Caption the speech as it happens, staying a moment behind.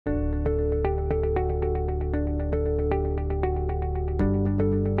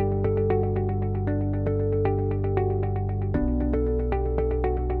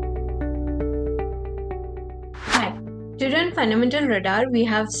in fundamental radar, we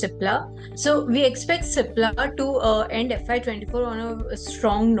have Cipla. So we expect Cipla to end FY24 on a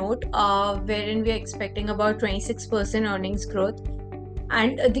strong note, wherein we are expecting about 26% earnings growth.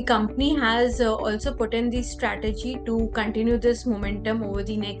 And the company has also put in the strategy to continue this momentum over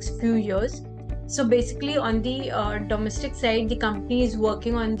the next few years. So basically, on the domestic side, the company is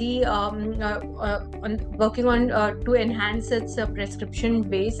working on to enhance its prescription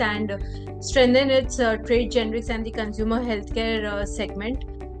base and strengthen its trade generics and the consumer healthcare segment.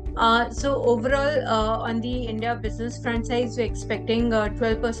 So overall, on the India business front size, we're expecting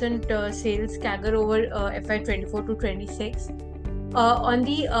 12% sales CAGR over FY24 to 26. On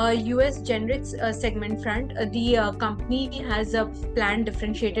the US generics segment front, the company has planned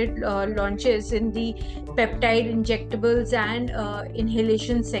differentiated launches in the peptide, injectables, and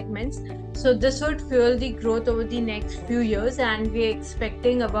inhalation segments. So this would fuel the growth over the next few years, and we're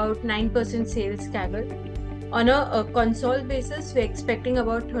expecting about 9% sales CAGR. On a console basis, we're expecting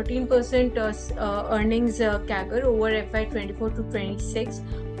about 13% earnings CAGR over FY24 to 26.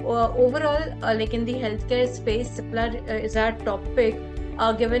 Overall, like in the healthcare space, Cipla is our top pick,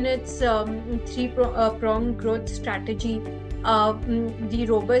 given its three-pronged growth strategy, the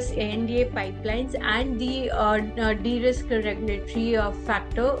robust ANDA pipelines, and the de-risk regulatory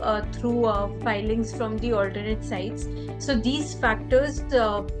factor through filings from the alternate sites. So these factors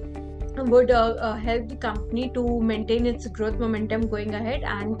would help the company to maintain its growth momentum going ahead,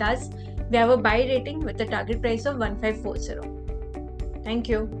 and thus we have a buy rating with a target price of 1540. Thank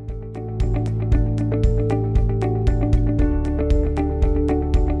you.